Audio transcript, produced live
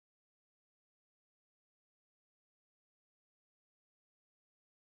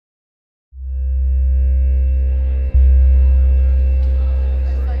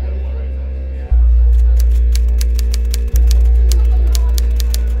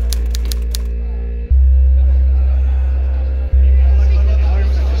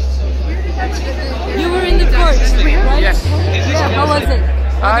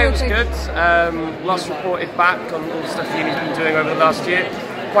lots reported back on all the stuff uni's been doing over the last year.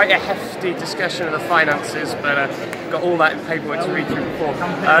 Quite a hefty discussion of the finances, but got all that in paperwork to read through before.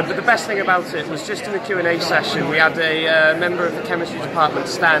 But the best thing about it was just in the Q&A session, we had a member of the chemistry department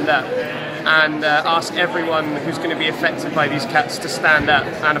stand up and ask everyone who's going to be affected by these cuts to stand up,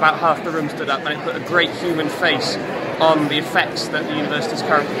 and about half the room stood up, and it put a great human face on the effects that the university's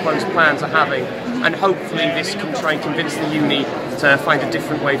current proposed plans are having, and hopefully this can try and convince the uni to find a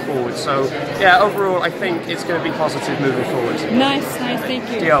different way forward. So yeah, overall I think it's going to be positive moving forward. Nice,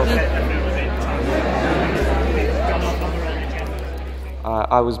 thank you. Deal.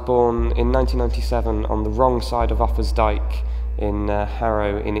 I was born in 1997 on the wrong side of Offa's Dyke in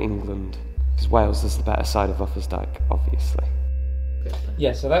Harrow in England, because Wales is the better side of Offa's Dyke, obviously.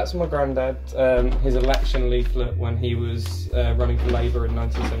 Yeah, so that's my granddad, his election leaflet when he was running for Labour in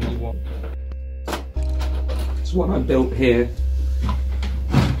 1971. It's what I built here.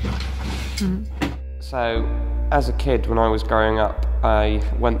 So, as a kid, when I was growing up, I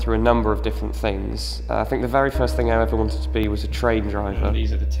went through a number of different things. I think the very first thing I ever wanted to be was a train driver. And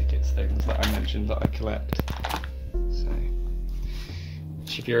these are the tickets things that I mentioned that I collect. So,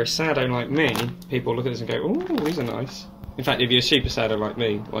 if you're a saddo like me, people look at this and go, "Oh, these are nice." In fact, if you're a super saddo like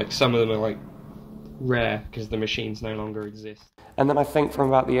me, like some of them are like rare because the machines no longer exist. And then I think from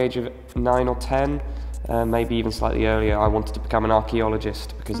about the age of 9 or 10, maybe even slightly earlier, I wanted to become an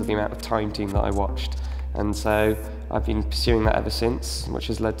archaeologist because of the amount of Time Team that I watched. And so I've been pursuing that ever since, which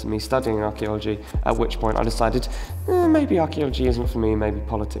has led to me studying archaeology, at which point I decided, maybe archaeology isn't for me, maybe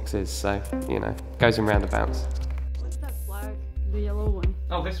politics is, so, you know, goes in roundabouts. What's that flag? The yellow one?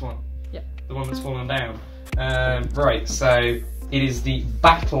 Oh, this one? Yeah. The one that's fallen down. Right, so it is the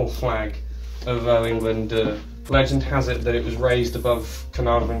battle flag of England. Legend has it that it was raised above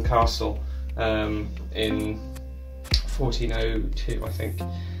Carnarvon Castle in 1402, I think.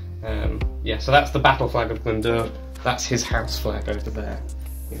 Yeah, so that's the battle flag of Glendur. That's his house flag over there.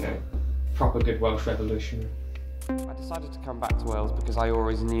 You know, proper good Welsh revolutionary. I decided to come back to Wales because I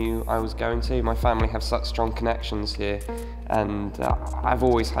always knew I was going to. My family have such strong connections here, and I've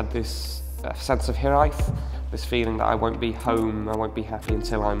always had this sense of Hiraeth, this feeling that I won't be home, I won't be happy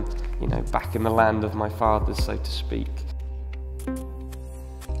until I'm, you know, back in the land of my fathers, so to speak.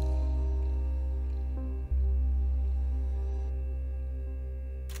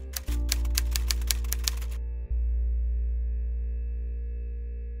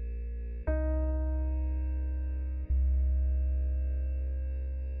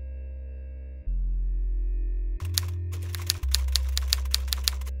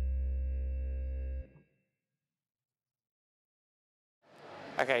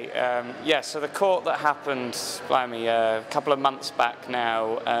 Okay, yeah, so the court that happened, blimey, a couple of months back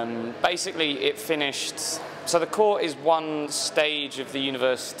now, basically it finished. So the court is one stage of the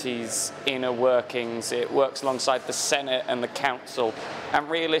university's inner workings. It works alongside the Senate and the Council, and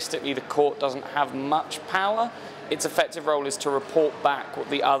realistically the court doesn't have much power. Its effective role is to report back what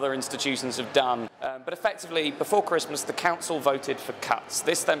the other institutions have done. But effectively, before Christmas, the Council voted for cuts.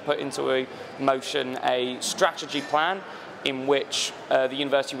 This then put into motion a strategy plan in which the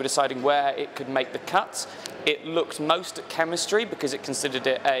university were deciding where it could make the cuts. It looked most at chemistry because it considered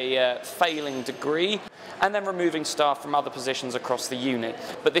it a failing degree, and then removing staff from other positions across the unit.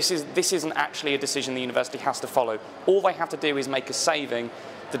 But this isn't actually a decision the university has to follow. All they have to do is make a saving.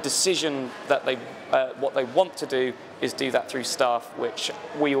 The decision that what they want to do is do that through staff, which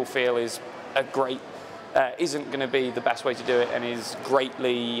we all feel is a great, isn't going to be the best way to do it, and is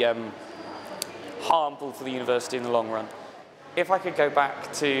greatly harmful for the university in the long run. If I could go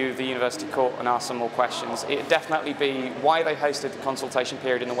back to the university court and ask some more questions, it'd definitely be why they hosted the consultation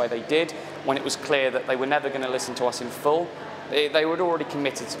period in the way they did, when it was clear that they were never going to listen to us in full. They had already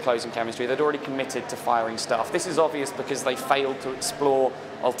committed to closing chemistry, they'd already committed to firing staff. This is obvious because they failed to explore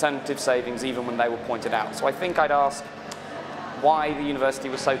alternative savings even when they were pointed out. So I think I'd ask why the university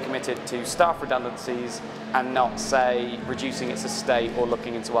was so committed to staff redundancies and not, say, reducing its estate or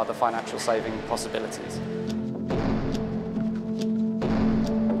looking into other financial saving possibilities.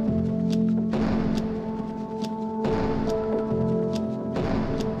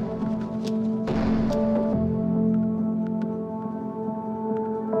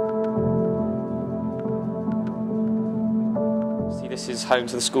 This is home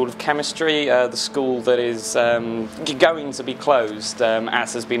to the School of Chemistry, the school that is going to be closed,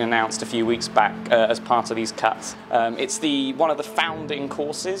 as has been announced a few weeks back as part of these cuts. It's one of the founding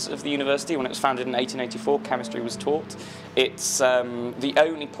courses of the university. When it was founded in 1884, chemistry was taught. It's the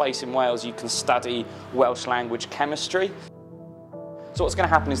only place in Wales you can study Welsh language chemistry. So what's going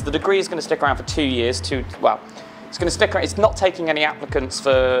to happen is the degree is going to stick around for 2 years, It's going to stick around. It's not taking any applicants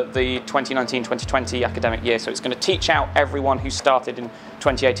for the 2019-2020 academic year, so it's going to teach out everyone who started in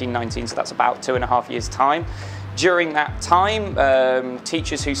 2018-19, so that's about 2.5 years' time. During that time,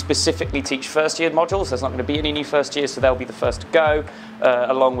 teachers who specifically teach first-year modules, there's not going to be any new first years, so they'll be the first to go,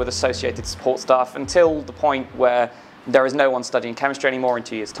 along with associated support staff, until the point where there is no one studying chemistry anymore in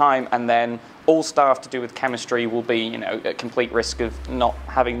 2 years' time, and then all staff to do with chemistry will be, at complete risk of not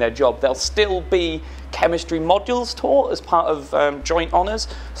having their job. There'll still be chemistry modules taught as part of joint honours,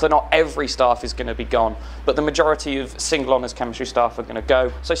 so not every staff is going to be gone, but the majority of single honours chemistry staff are going to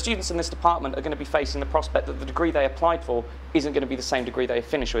go. So students in this department are going to be facing the prospect that the degree they applied for isn't going to be the same degree they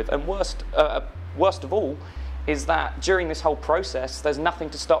finish with. And worst of all is that during this whole process, there's nothing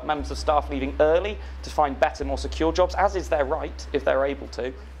to stop members of staff leaving early to find better, more secure jobs, as is their right if they're able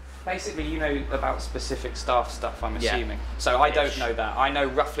to. Basically, you know about specific staff stuff, I'm assuming. Yeah. So I don't know that. I know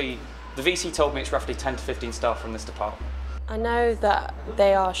roughly, the VC told me it's roughly 10 to 15 staff from this department. I know that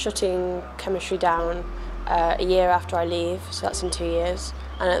they are shutting chemistry down a year after I leave, so that's in 2 years,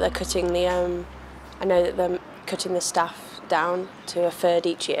 and that they're cutting the, I know that they're cutting the staff down to a third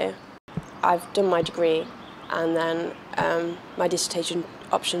each year. I've done my degree, and then my dissertation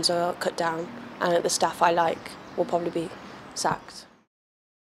options are cut down, and the staff I like will probably be sacked.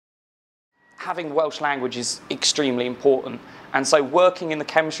 Having Welsh language is extremely important, and so working in the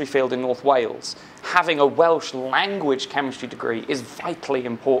chemistry field in North Wales, having a Welsh language chemistry degree is vitally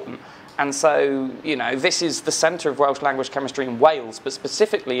important. And so, this is the centre of Welsh language chemistry in Wales, but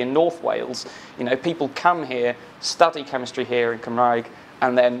specifically in North Wales, people come here, study chemistry here in Cymraeg,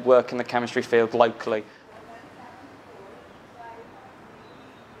 and then work in the chemistry field locally.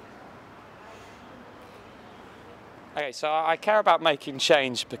 Okay, so I care about making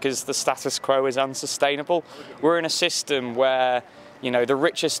change because the status quo is unsustainable. We're in a system where, the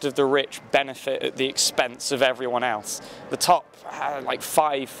richest of the rich benefit at the expense of everyone else. The top,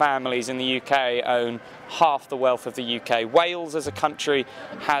 5 families in the UK own half the wealth of the UK. Wales as a country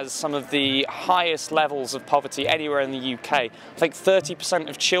has some of the highest levels of poverty anywhere in the UK. I think 30%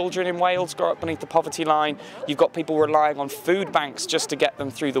 of children in Wales grow up beneath the poverty line. You've got people relying on food banks just to get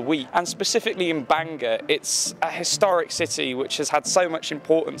them through the week. And specifically in Bangor, it's a historic city which has had so much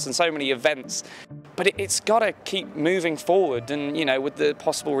importance and so many events. But it's got to keep moving forward, and with the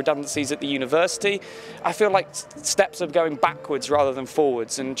possible redundancies at the university, I feel like steps are going backwards rather than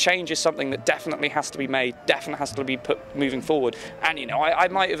forwards, and change is something that definitely has to be made, definitely has to be put moving forward. And I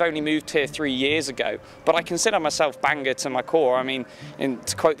might have only moved here 3 years ago, but I consider myself Bangor to my core. I mean,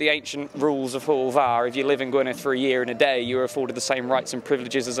 to quote the ancient rules of Hwyl Fawr, if you live in Gwynedd for a year and a day, you're afforded the same rights and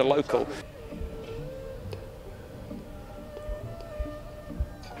privileges as a local.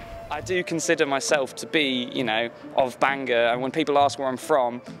 I do consider myself to be, of Bangor, and when people ask where I'm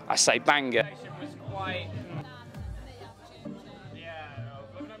from, I say Bangor.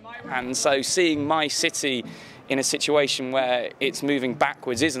 And so seeing my city in a situation where it's moving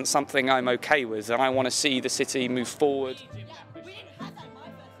backwards isn't something I'm okay with, and I want to see the city move forward.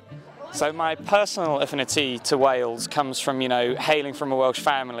 So my personal affinity to Wales comes from, hailing from a Welsh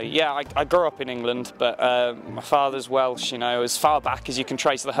family. Yeah, I grew up in England, but my father's Welsh, as far back as you can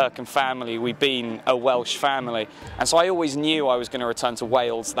trace the Hyrcombe family, we've been a Welsh family. And so I always knew I was going to return to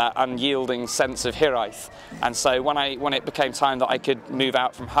Wales, that unyielding sense of Hiraeth. And so when it became time that I could move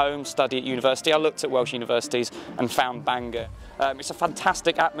out from home, study at university, I looked at Welsh universities and found Bangor. It's a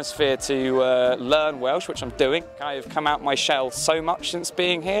fantastic atmosphere to learn Welsh, which I'm doing. I have come out my shell so much since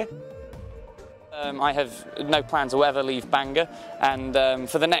being here. I have no plan to ever leave Bangor, and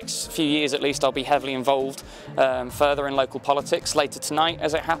for the next few years at least I'll be heavily involved further in local politics. Later tonight,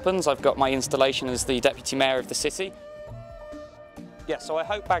 as it happens, I've got my installation as the Deputy Mayor of the city. Yeah, so I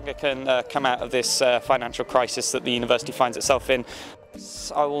hope Bangor can come out of this financial crisis that the university finds itself in.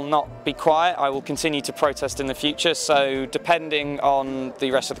 I will not be quiet, I will continue to protest in the future, so depending on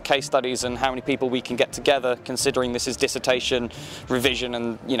the rest of the case studies and how many people we can get together, considering this is dissertation revision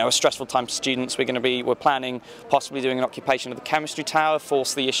and a stressful time for students, we're planning possibly doing an occupation of the chemistry tower,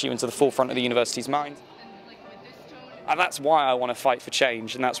 force the issue into the forefront of the university's mind. And that's why I want to fight for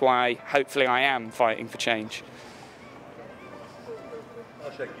change, and that's why hopefully I am fighting for change.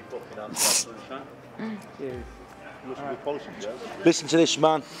 I'll shake your fucking hand. Listen to this,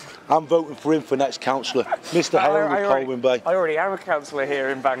 man. I'm voting for him for next councillor, Mr. Helen Colwyn Bay. I already am a councillor here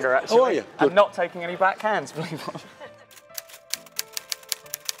in Bangor, actually. Oh, are you? Good. I'm not taking any backhands, believe it or not.